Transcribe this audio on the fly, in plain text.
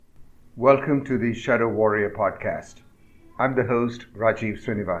Welcome to the Shadow Warrior podcast. I'm the host, Rajiv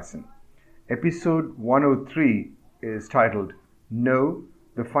Srinivasan. Episode 103 is titled, No,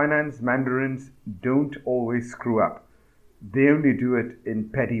 the finance mandarins don't always screw up. They only do it in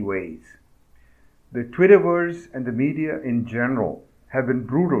petty ways. The Twitterverse and the media in general have been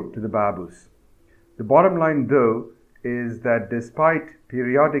brutal to the babus. The bottom line, though, is that despite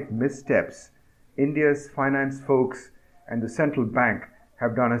periodic missteps, India's finance folks and the central bank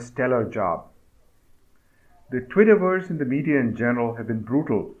have done a stellar job. The Twitterverse and the media in general have been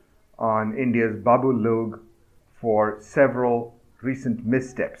brutal on India's Babu Log for several recent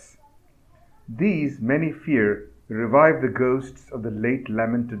missteps. These, many fear, revive the ghosts of the late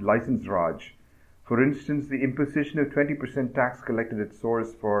lamented license Raj. For instance, the imposition of 20% tax collected at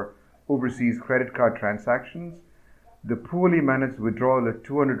source for overseas credit card transactions, the poorly managed withdrawal of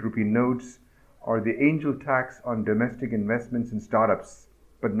 200 rupee notes, or the angel tax on domestic investments in startups,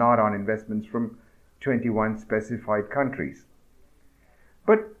 but not on investments from 21 specified countries.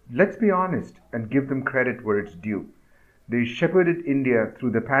 But let's be honest and give them credit where it's due. They shepherded India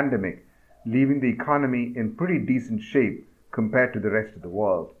through the pandemic, leaving the economy in pretty decent shape compared to the rest of the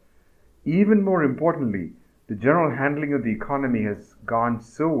world. Even more importantly, the general handling of the economy has gone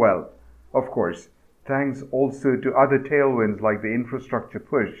so well, of course, thanks also to other tailwinds like the infrastructure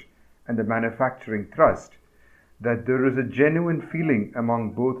push and the manufacturing thrust, that there is a genuine feeling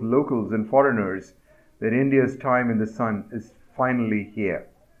among both locals and foreigners that India's time in the sun is finally here.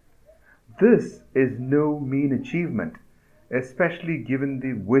 This is no mean achievement, especially given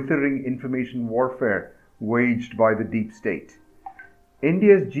the withering information warfare waged by the deep state.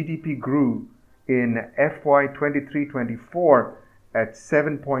 India's GDP grew in FY 23-24 at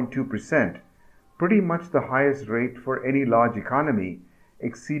 7.2%, pretty much the highest rate for any large economy,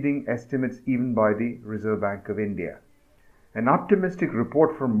 exceeding estimates even by the Reserve Bank of India. An optimistic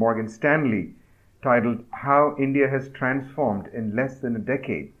report from Morgan Stanley titled How India Has Transformed in Less Than a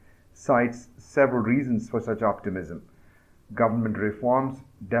Decade cites several reasons for such optimism: government reforms,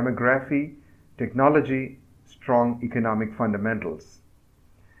 demography, technology, strong economic fundamentals.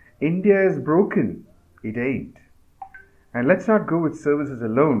 India is broken. It ain't. And let's not go with services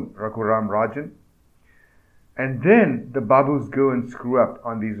alone, Raghuram Rajan. And then the babus go and screw up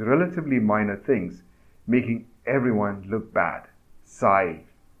on these relatively minor things, making everyone look bad. Sigh.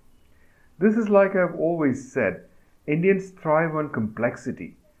 This is like I've always said, Indians thrive on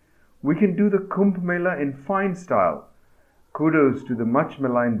complexity. We can do the Kumbh Mela in fine style. Kudos to the much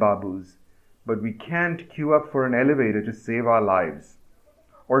maligned babus, but we can't queue up for an elevator to save our lives,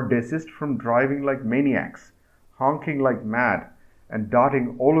 or desist from driving like maniacs, honking like mad, and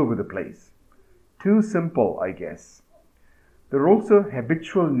darting all over the place. Too simple, I guess. There are also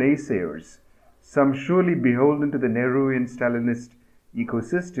habitual naysayers, some surely beholden to the Nehruian Stalinist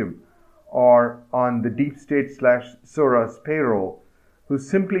ecosystem or on the deep state / Soros payroll, who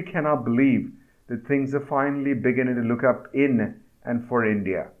simply cannot believe that things are finally beginning to look up in and for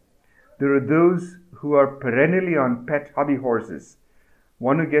India. There are those who are perennially on pet hobby horses,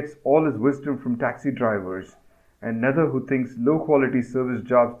 one who gets all his wisdom from taxi drivers, another who thinks low-quality service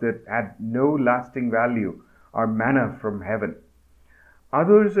jobs that add no lasting value are manna from heaven.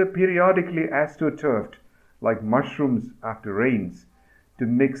 Others are periodically astroturfed, like mushrooms after rains, to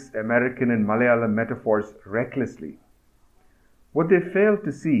mix American and Malayalam metaphors recklessly. What they fail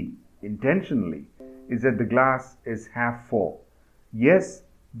to see, intentionally, is that the glass is half full. Yes,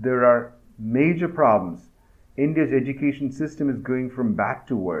 there are major problems. India's education system is going from bad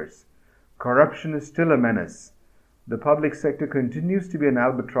to worse. Corruption is still a menace. The public sector continues to be an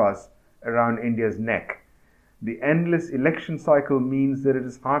albatross around India's neck. The endless election cycle means that it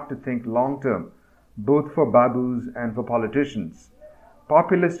is hard to think long term, both for babus and for politicians.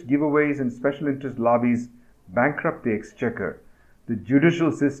 Populist giveaways and special interest lobbies bankrupt the exchequer. The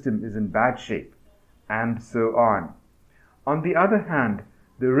judicial system is in bad shape, and so on. On the other hand,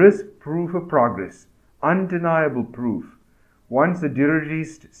 there is proof of progress, undeniable proof. Once the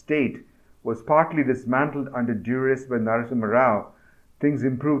dirigist state was partly dismantled under duress by Narasimha Rao, things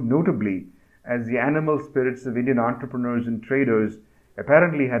improved notably as the animal spirits of Indian entrepreneurs and traders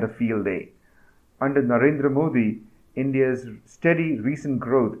apparently had a field day. Under Narendra Modi, India's steady recent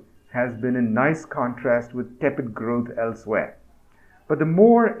growth has been in nice contrast with tepid growth elsewhere. But the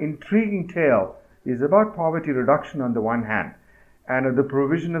more intriguing tale is about poverty reduction on the one hand and of the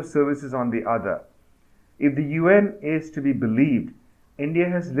provision of services on the other. If the UN is to be believed, India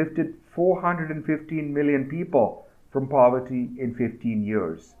has lifted 415 million people from poverty in 15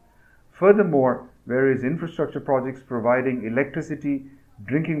 years. Furthermore, various infrastructure projects providing electricity,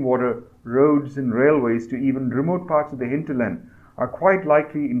 drinking water, roads and railways to even remote parts of the hinterland are quite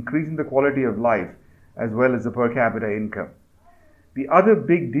likely increasing the quality of life as well as the per capita income. The other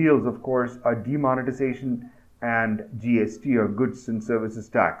big deals, of course, are demonetization and GST, or goods and services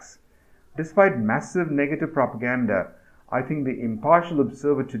tax. Despite massive negative propaganda, I think the impartial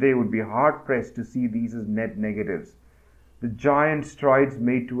observer today would be hard pressed to see these as net negatives. The giant strides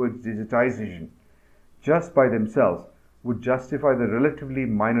made towards digitization, just by themselves, would justify the relatively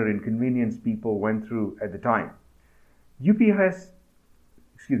minor inconvenience people went through at the time. UPI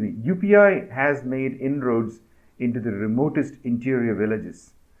has made inroads into the remotest interior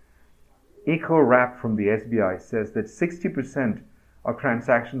villages. EcoWrap from the SBI says that 60% of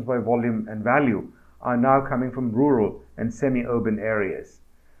transactions by volume and value are now coming from rural and semi-urban areas.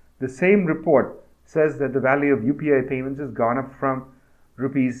 The same report says that the value of UPI payments has gone up from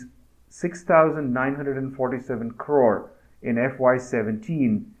rupees 6,947 crore in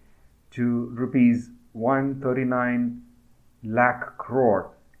FY17 to rupees 139 lakh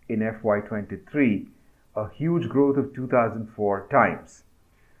crore in FY23, a huge growth of 2004 times.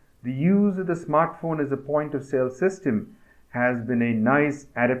 The use of the smartphone as a point of sale system has been a nice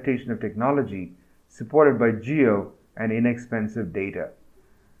adaptation of technology supported by geo and inexpensive data.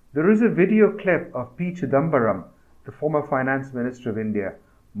 There is a video clip of P. Chidambaram, the former finance minister of India,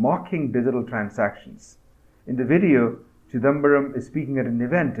 mocking digital transactions. In the video, Chidambaram is speaking at an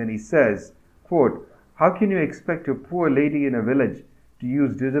event and he says, quote, "How can you expect a poor lady in a village to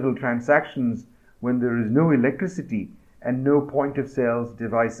use digital transactions when there is no electricity and no point of sales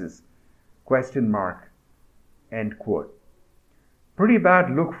devices? Question mark." End quote. Pretty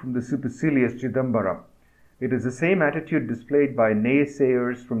bad look from the supercilious Chidambaram. It is the same attitude displayed by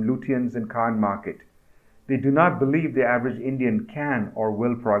naysayers from Lutyens and Khan Market. They do not believe the average Indian can or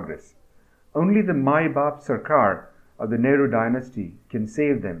will progress. Only the Mai Baap Sarkar of the Nehru dynasty can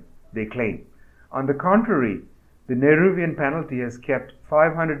save them, they claim. On the contrary, the Nehruvian penalty has kept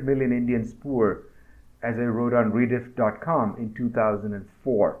 500 million Indians poor, as I wrote on Rediff.com in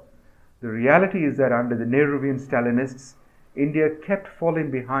 2004. The reality is that under the Nehruvian Stalinists, India kept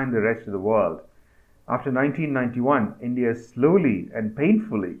falling behind the rest of the world. After 1991, India is slowly and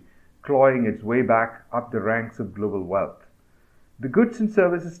painfully clawing its way back up the ranks of global wealth. The goods and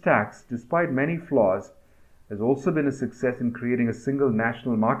services tax, despite many flaws, has also been a success in creating a single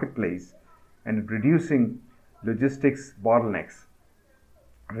national marketplace and reducing logistics bottlenecks.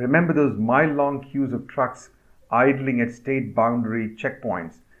 Remember those mile-long queues of trucks idling at state boundary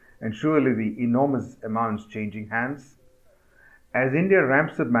checkpoints, and surely the enormous amounts changing hands? As India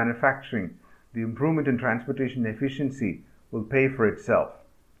ramps up manufacturing, the improvement in transportation efficiency will pay for itself.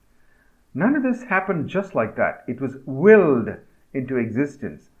 None of this happened just like that. It was willed into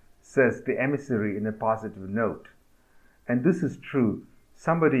existence, says the emissary in a positive note. And this is true.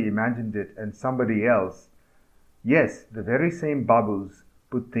 Somebody imagined it and somebody else, yes, the very same babus,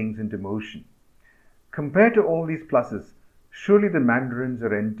 put things into motion. Compared to all these pluses, surely the mandarins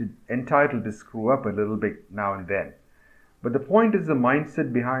are entitled to screw up a little bit now and then. But the point is the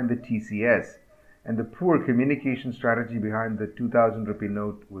mindset behind the TCS and the poor communication strategy behind the 2,000 rupee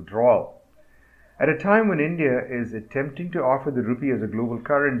note withdrawal. At a time when India is attempting to offer the rupee as a global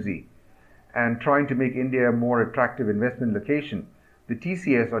currency and trying to make India a more attractive investment location, the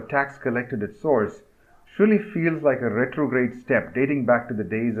TCS, or tax collected at source, surely feels like a retrograde step dating back to the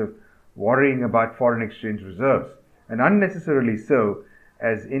days of worrying about foreign exchange reserves, and unnecessarily so,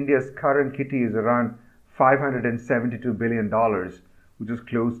 as India's current kitty is around $572 billion, which is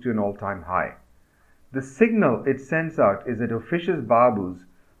close to an all-time high. The signal it sends out is that officious babus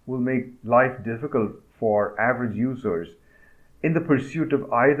will make life difficult for average users in the pursuit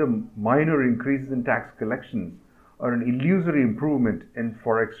of either minor increases in tax collections or an illusory improvement in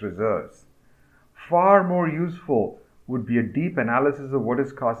forex reserves. Far more useful would be a deep analysis of what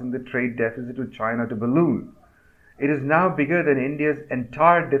is causing the trade deficit with China to balloon. It is now bigger than India's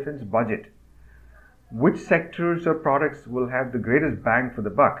entire defense budget. Which sectors or products will have the greatest bang for the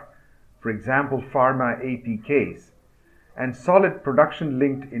buck? For example, pharma APKs, and solid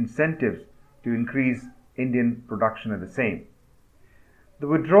production-linked incentives to increase Indian production of the same. The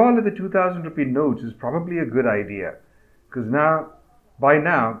withdrawal of the 2,000 rupee notes is probably a good idea, because by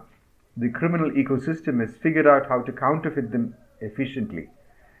now, the criminal ecosystem has figured out how to counterfeit them efficiently.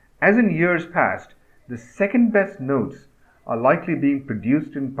 As in years past, the second best notes are likely being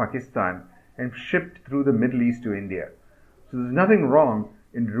produced in Pakistan and shipped through the Middle East to India. So there's nothing wrong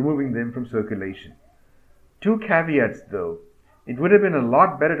in removing them from circulation. Two caveats though. It would have been a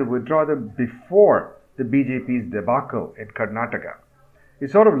lot better to withdraw them before the BJP's debacle in Karnataka.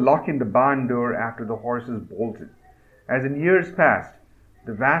 It's sort of locking the barn door after the horses bolted. As in years past,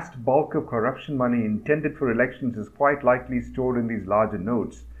 The vast bulk of corruption money intended for elections is quite likely stored in these larger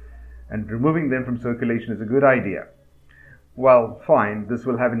notes, and removing them from circulation is a good idea. Well, fine, this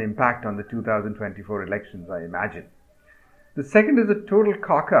will have an impact on the 2024 elections, I imagine. The second is a total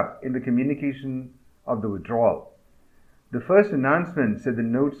cock-up in the communication of the withdrawal. The first announcement said the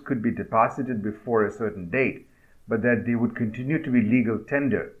notes could be deposited before a certain date, but that they would continue to be legal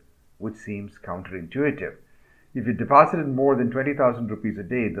tender, which seems counterintuitive. If you deposited more than 20,000 rupees a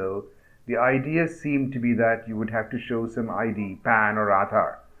day, though, the idea seemed to be that you would have to show some ID, PAN or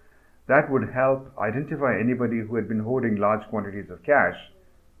Aadhaar. That would help identify anybody who had been hoarding large quantities of cash,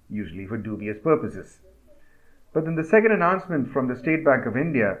 usually for dubious purposes. But then the second announcement from the State Bank of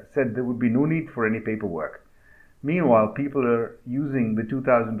India said there would be no need for any paperwork. Meanwhile, people are using the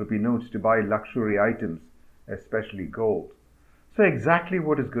 2,000 rupee notes to buy luxury items, especially gold. So exactly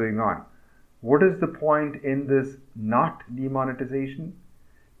what is going on? What is the point in this not demonetization?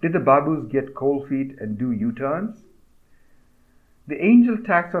 Did the Babus get cold feet and do U-turns? The angel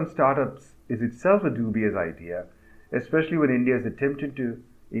tax on startups is itself a dubious idea, especially when India is attempting to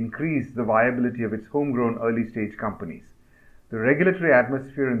increase the viability of its homegrown early-stage companies. The regulatory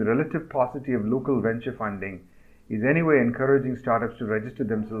atmosphere and the relative paucity of local venture funding is anyway encouraging startups to register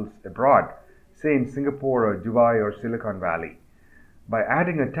themselves abroad, say in Singapore or Dubai or Silicon Valley. By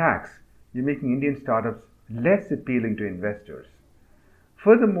adding a tax, you're making Indian startups less appealing to investors.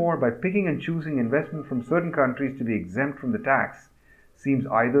 Furthermore, by picking and choosing investment from certain countries to be exempt from the tax seems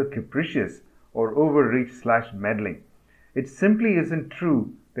either capricious or overreach/meddling. It simply isn't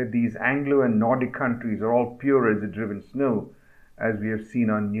true that these Anglo and Nordic countries are all pure as the driven snow, as we have seen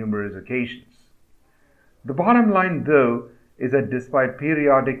on numerous occasions. The bottom line, though, is that despite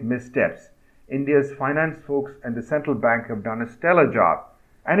periodic missteps, India's finance folks and the central bank have done a stellar job,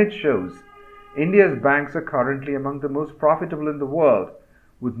 and it shows. India's banks are currently among the most profitable in the world,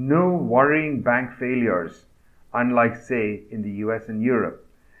 with no worrying bank failures, unlike, say, in the US and Europe.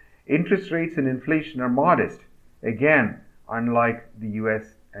 Interest rates and inflation are modest, again, unlike the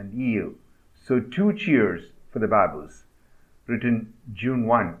US and EU. So 2 cheers for the Babus. Written June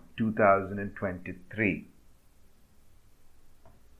 1, 2023.